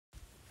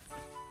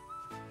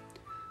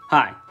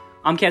Hi,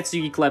 I'm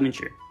Katsuki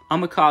Clevenger.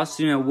 I'm a college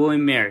student at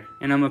William & Mary,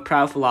 and I'm a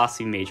proud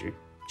philosophy major.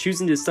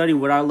 Choosing to study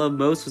what I love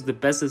most was the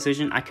best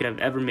decision I could have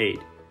ever made.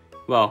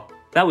 Well,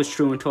 that was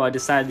true until I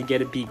decided to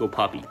get a Beagle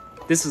puppy.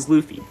 This is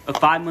Luffy, a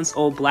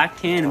 5-month-old black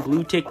tan and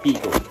blue tick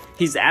Beagle.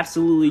 He's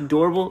absolutely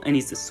adorable, and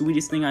he's the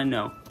sweetest thing I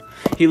know.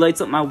 He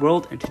lights up my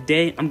world, and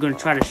today I'm going to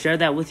try to share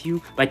that with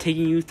you by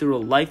taking you through a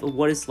life of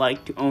what it's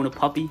like to own a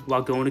puppy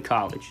while going to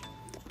college.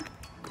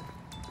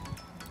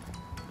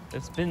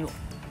 It's been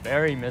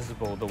very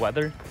miserable. The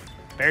weather,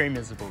 very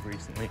miserable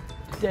recently.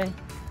 Today,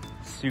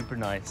 super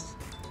nice.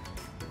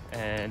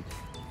 And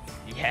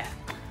yeah,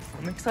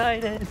 I'm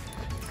excited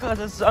because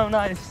it's so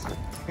nice. I'm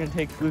gonna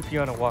take Luffy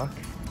on a walk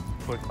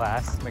for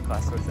class. My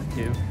class starts at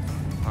 2.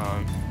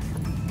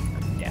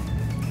 Yeah.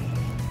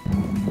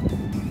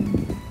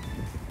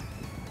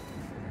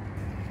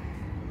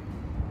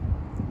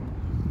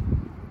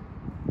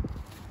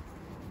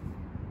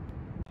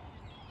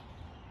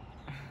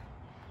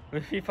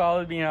 Luffy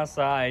followed me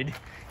outside,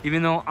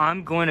 even though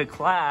I'm going to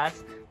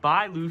class.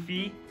 Bye,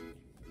 Luffy.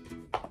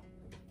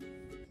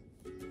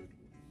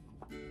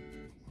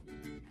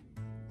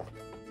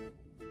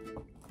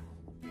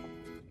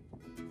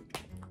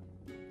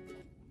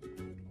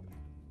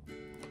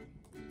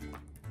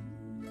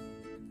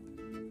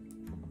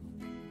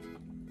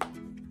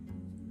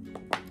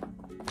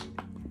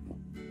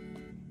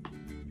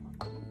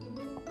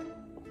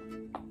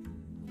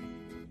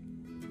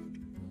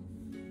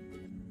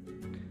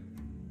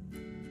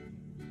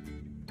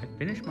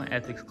 I finished my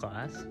ethics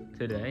class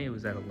today. It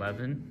was at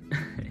 11.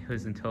 It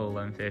was until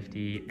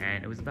 11:50,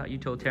 and it was about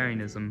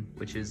utilitarianism,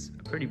 which is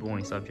a pretty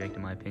boring subject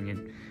in my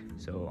opinion.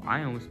 So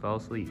I almost fell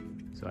asleep.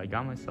 So I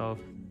got myself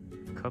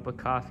a cup of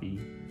coffee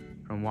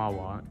from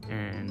Wawa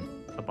and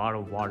a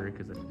bottle of water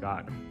because I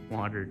forgot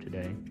water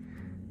today.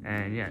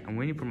 And yeah, I'm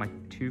waiting for my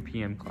 2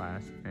 p.m.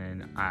 class,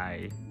 and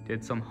I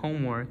did some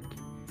homework,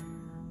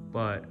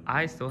 but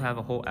I still have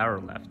a whole hour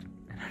left,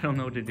 and I don't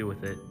know what to do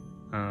with it.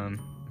 I'm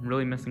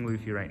really missing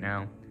Luffy right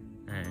now.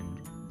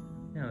 And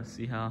yeah, let's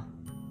see how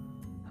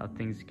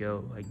things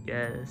go, I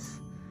guess.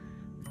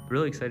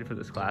 Really excited for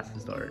this class to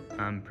start.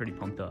 I'm pretty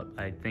pumped up.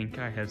 I think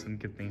I have some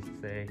good things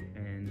to say,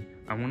 and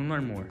I want to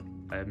learn more.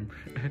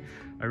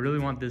 I really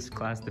want this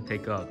class to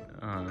pick up.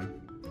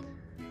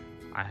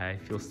 I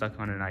feel stuck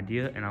on an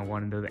idea, and I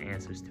want to know the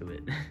answers to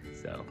it.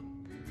 So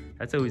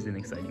that's always an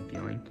exciting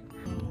feeling.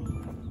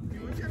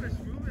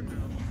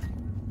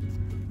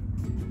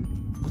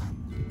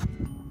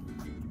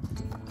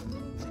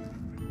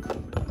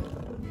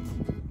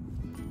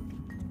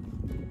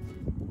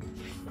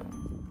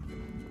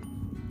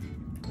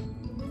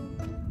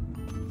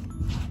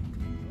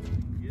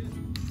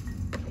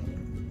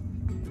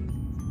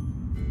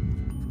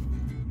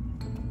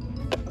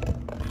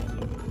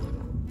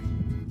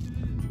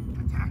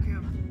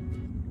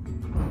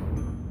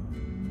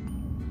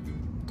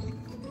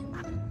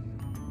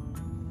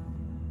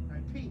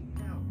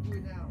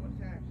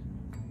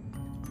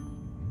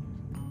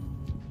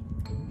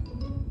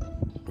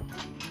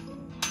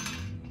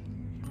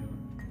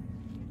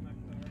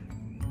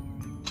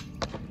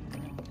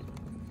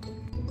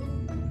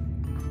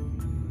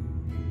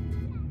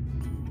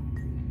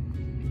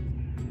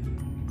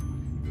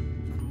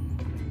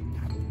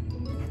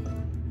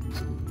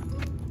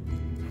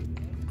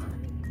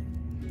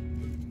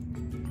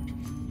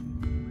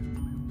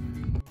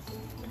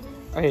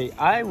 Okay,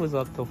 I was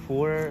up till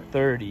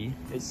 4:30.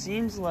 It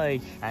seems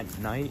like at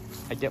night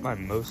I get my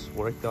most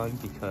work done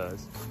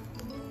because,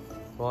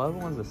 well,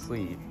 everyone's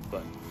asleep,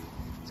 but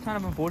it's kind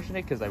of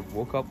unfortunate because I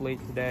woke up late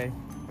today.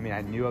 I mean,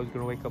 I knew I was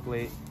gonna wake up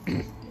late.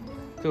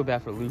 Feel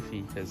bad for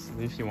Luffy because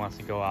Luffy wants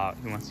to go out.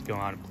 He wants to go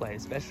out and play,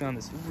 especially on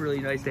this really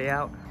nice day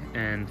out.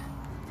 And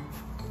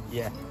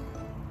yeah,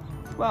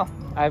 well,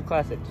 I have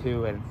class at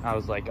 2, and I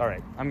was like, all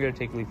right, I'm gonna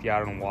take Luffy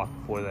out on a walk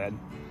before then.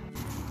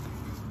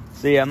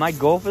 So yeah, my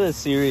goal for this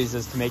series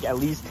is to make at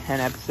least 10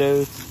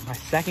 episodes. My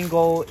second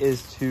goal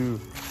is to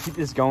keep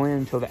this going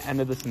until the end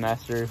of the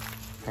semester.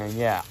 And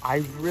yeah, I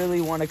really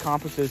want to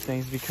accomplish those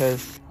things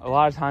because a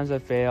lot of times I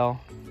fail.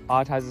 A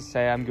lot of times I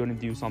say I'm going to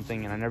do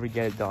something and I never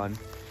get it done.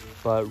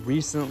 But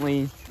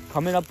recently,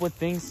 coming up with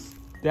things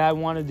that I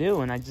want to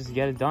do and I just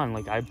get it done.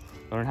 Like I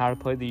learned how to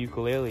play the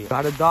ukulele.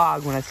 Got a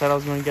dog when I said I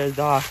was going to get a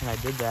dog, and I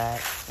did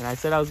that. And I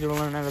said I was going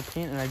to learn how to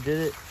paint, and I did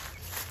it.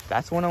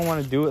 That's what I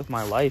want to do with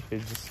my life,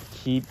 is just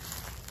keep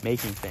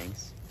making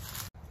things.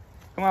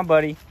 Come on,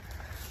 buddy.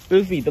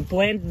 Luffy, the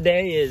plan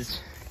today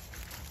is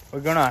we're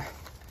gonna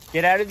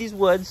get out of these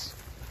woods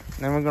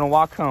and then we're gonna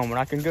walk home. We're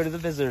not gonna go to the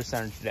visitor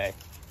center today.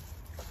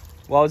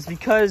 Well, it's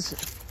because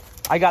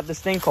I got this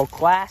thing called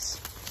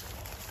class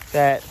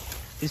that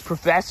these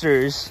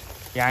professors,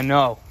 yeah, I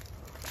know,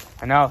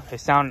 they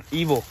sound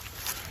evil.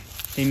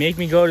 They make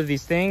me go to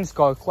these things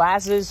called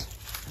classes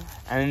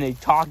and then they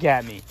talk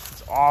at me.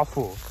 It's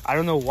awful. I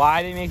don't know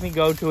why they make me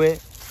go to it.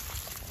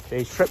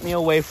 They strip me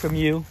away from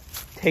you,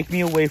 take me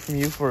away from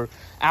you for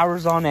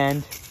hours on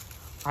end.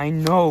 I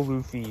know,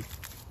 Luffy.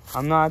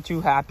 I'm not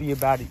too happy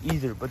about it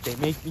either, but they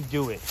make me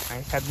do it. I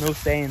have no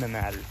say in the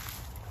matter.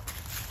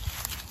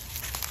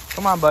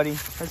 Come on, buddy.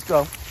 Let's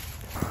go.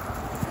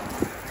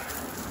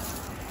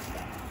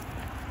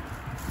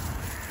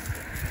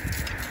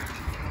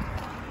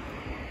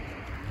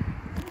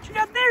 What you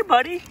got there,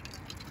 buddy?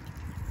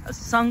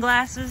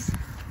 Sunglasses?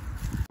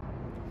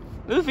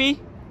 Luffy?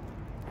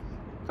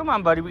 Come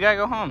on, buddy. We gotta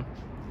go home.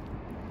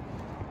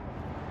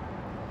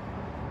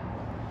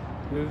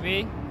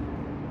 Luffy?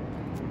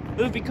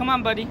 Luffy, come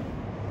on, buddy.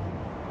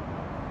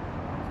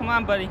 Come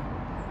on, buddy.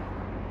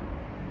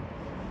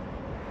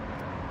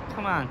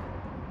 Come on.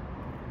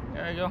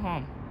 Gotta go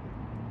home.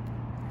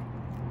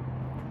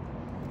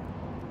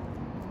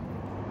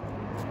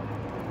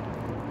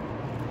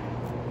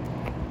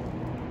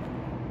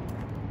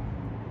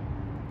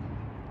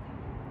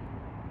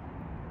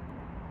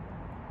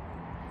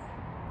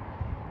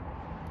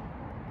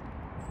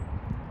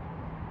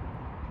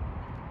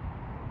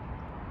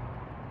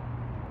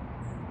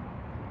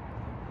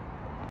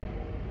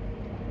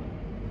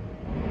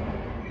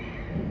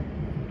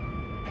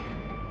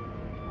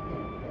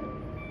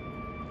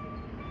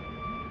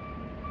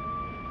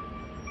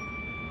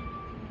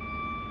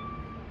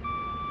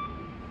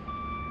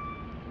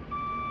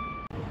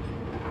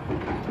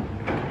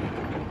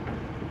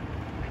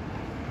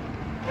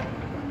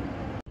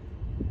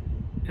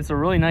 It's a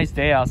really nice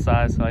day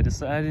outside, so I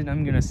decided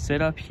I'm gonna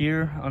sit up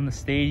here on the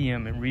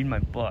stadium and read my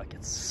book.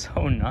 It's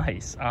so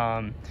nice.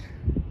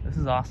 This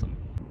is awesome.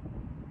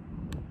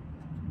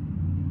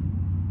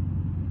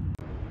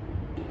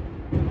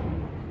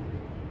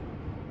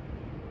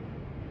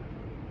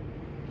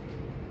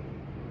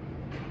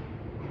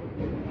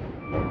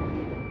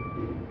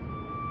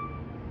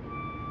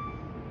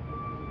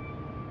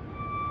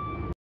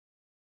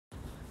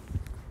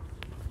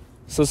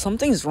 So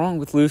something's wrong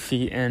with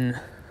Luffy, and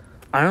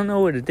I don't know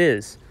what it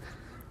is.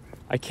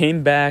 I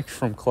came back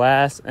from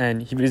class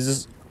and he was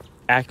just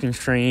acting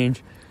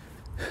strange.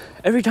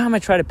 Every time I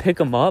try to pick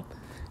him up,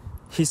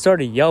 he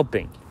started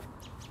yelping.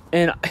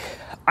 And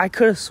I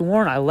could have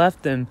sworn I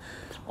left him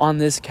on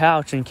this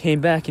couch and came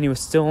back and he was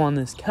still on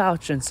this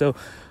couch. And so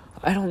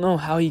I don't know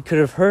how he could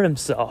have hurt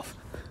himself.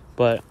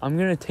 But I'm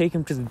going to take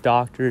him to the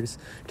doctors,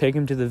 take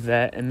him to the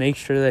vet, and make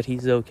sure that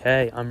he's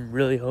okay. I'm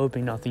really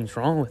hoping nothing's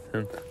wrong with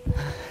him.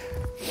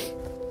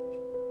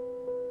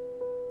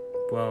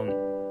 Well,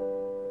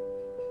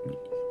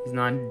 he's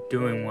not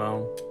doing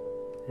well,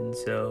 and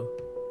so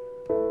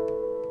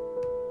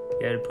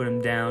we had to put him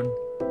down,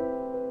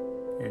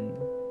 and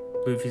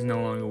Luffy's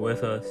no longer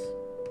with us,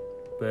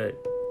 but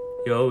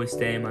he'll always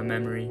stay in my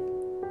memory.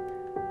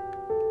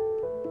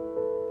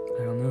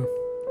 I don't know.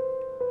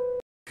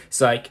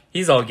 Psych,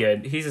 he's all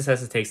good. He just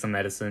has to take some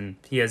medicine.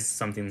 He has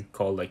something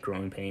called, like,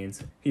 growing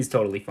pains. He's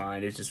totally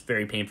fine. It's just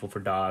very painful for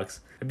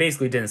dogs. I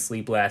basically didn't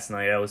sleep last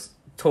night. I was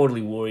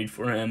totally worried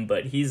for him,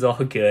 but he's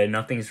all good.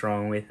 Nothing's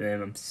wrong with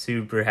him. I'm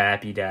super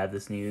happy to have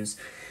this news.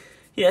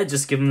 Yeah,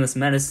 just give him this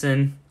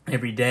medicine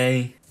every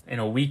day. In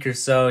a week or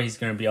so, he's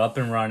going to be up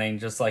and running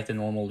just like the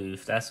normal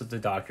Luffy. That's what the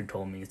doctor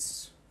told me.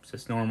 It's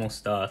just normal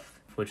stuff,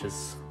 which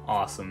is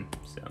awesome.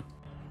 So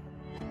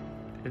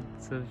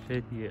it's a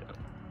video.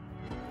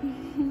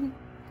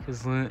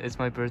 Because it's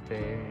my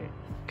birthday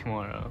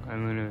tomorrow,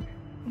 and Luna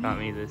got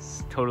me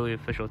this totally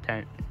official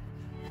tent.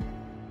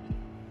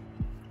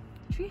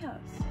 Treehouse.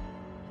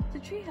 It's a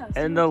treehouse.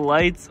 And the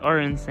lights are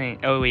insane.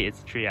 Oh wait,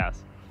 it's a treehouse.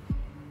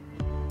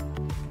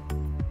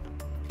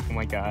 Oh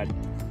my god.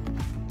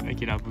 I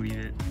cannot believe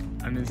it.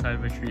 I'm inside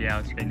of a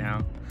treehouse right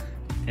now.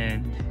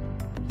 And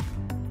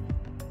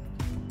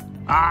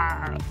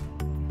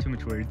too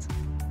much words.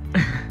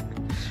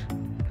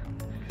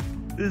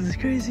 This is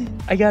crazy.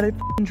 I got a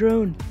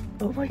drone.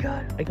 Oh my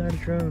god, I got a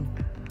drone.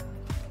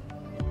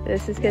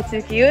 This is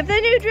Katsuki with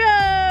a new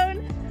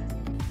drone.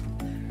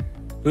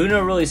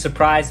 Luna really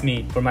surprised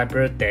me for my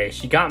birthday.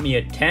 She got me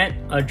a tent,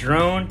 a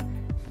drone,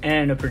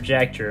 and a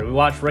projector. We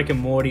watched Rick and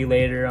Morty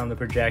later on the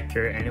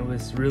projector, and it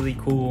was really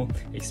cool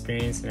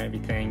experience and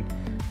everything.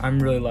 I'm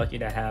really lucky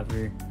to have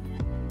her.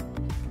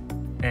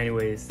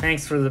 Anyways,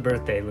 thanks for the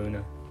birthday,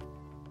 Luna.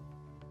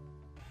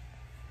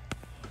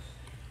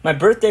 My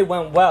birthday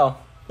went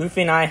well.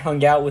 Luffy and I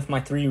hung out with my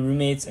 3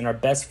 roommates and our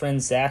best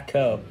friend Zach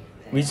Coe.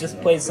 We just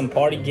played some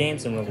party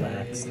games and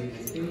relaxed. So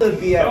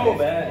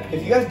bad.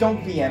 If you guys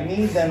don't BM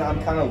me, then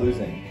I'm kind of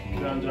losing.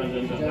 Up,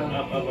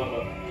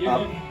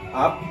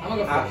 Up. I'm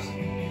gonna go up. first.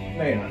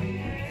 No, you're not.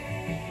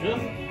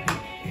 Really?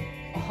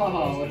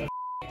 Oh, what the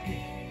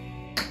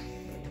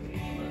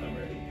I'm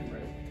ready.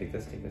 Take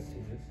this, take this,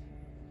 take this.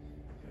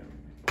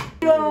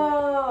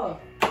 Oh,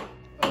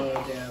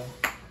 damn.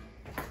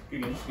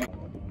 Good game.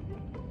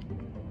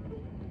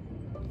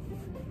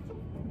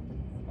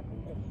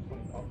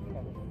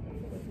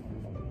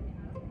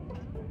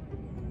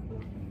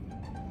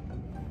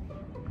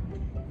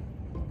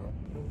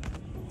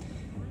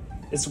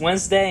 It's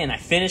Wednesday and I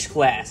finished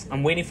class.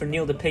 I'm waiting for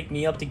Neil to pick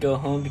me up to go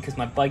home because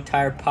my bike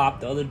tire popped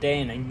the other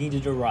day and I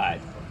needed a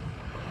ride.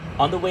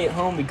 On the way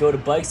home, we go to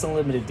Bikes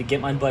Unlimited to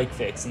get my bike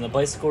fixed, and the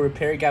bicycle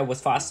repair guy was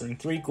fostering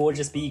 3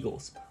 gorgeous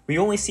Beagles. We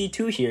only see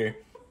 2 here,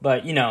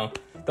 but you know,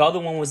 the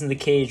other one was in the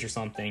cage or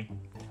something.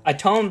 I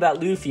told him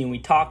about Luffy and we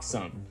talked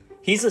some.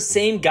 He's the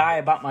same guy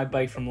I bought my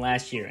bike from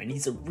last year, and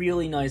he's a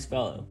really nice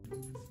fellow.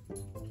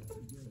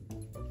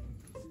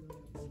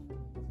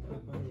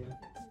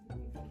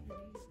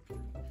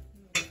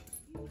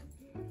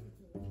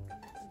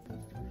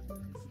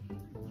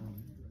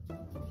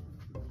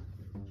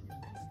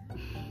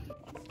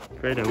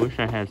 Fred, I wish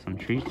I had some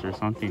treats or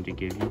something to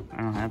give you.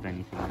 I don't have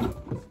anything.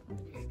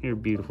 You're a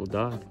beautiful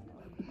dog.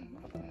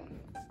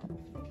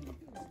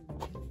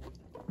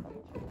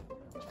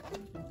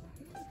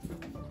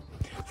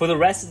 For the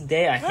rest of the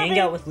day, I hang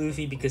out with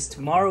Luffy because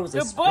tomorrow is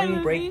a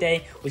spring break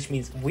day, which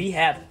means we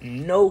have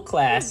no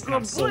class, and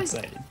I'm so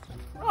excited.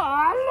 Oh,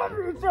 I love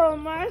you so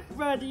much,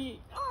 buddy.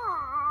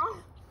 Oh,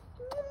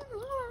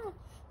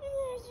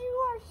 yes,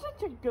 you are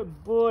such a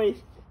good boy.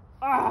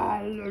 Oh,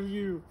 I love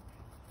you.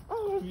 I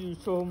love you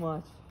so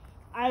much.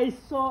 I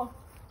saw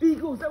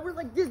beagles that were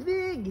like this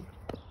big,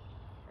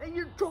 and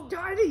you're so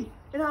tiny.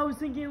 And I was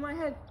thinking in my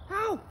head,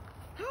 how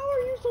are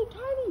you so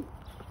tiny?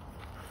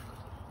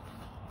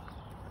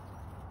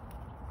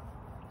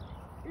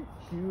 You're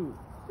cute.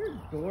 You're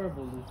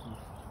adorable, Luffy.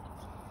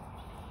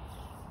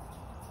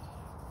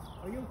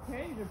 Are you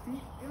okay? Is your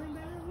feet feeling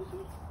better, Luffy?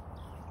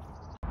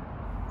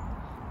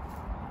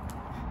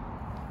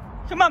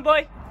 Come on,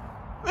 boy.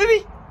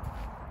 Luffy.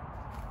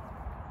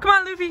 Come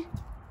on, Luffy.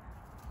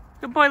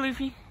 Good boy,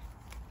 Luffy.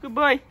 Good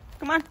boy.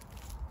 Come on.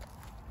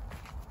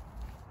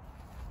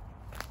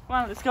 Come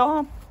on, let's go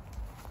home.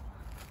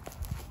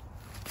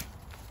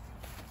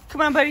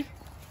 Come on, buddy.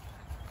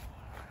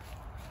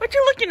 What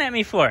you looking at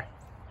me for?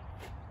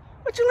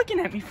 What you looking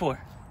at me for?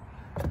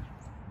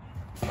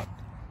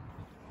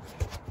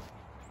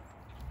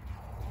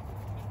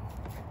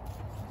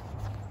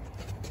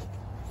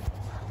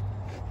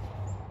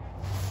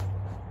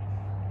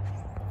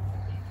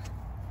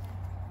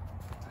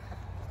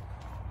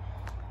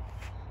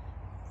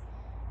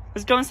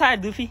 Let's go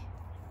inside, Luffy.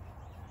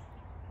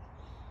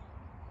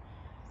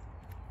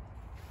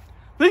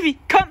 Luffy,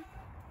 come!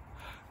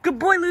 Good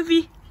boy,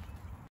 Luffy!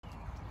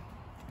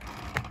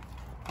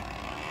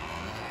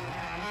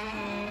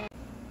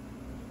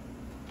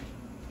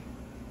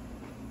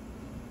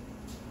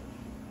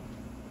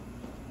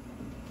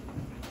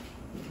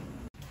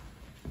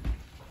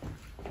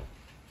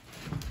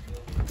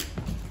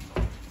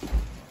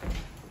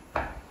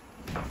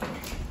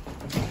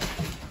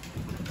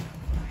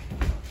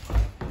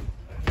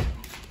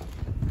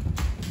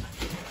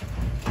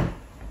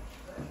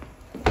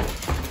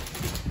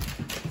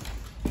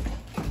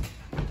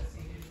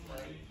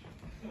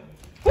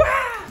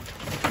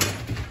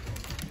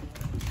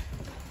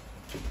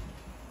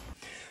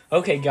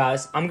 Okay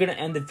guys, I'm gonna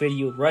end the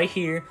video right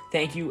here.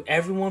 Thank you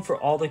everyone for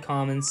all the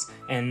comments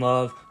and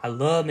love. I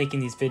love making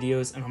these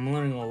videos and I'm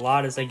learning a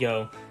lot as I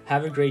go.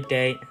 Have a great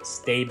day and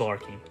stay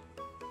barking.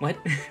 What?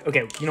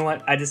 Okay, you know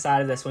what? I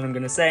decided that's what I'm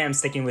gonna say. I'm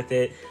sticking with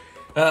it.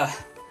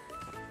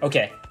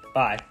 Okay,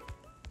 bye.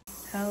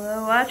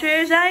 Hello,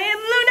 watchers. I am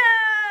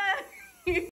Luna.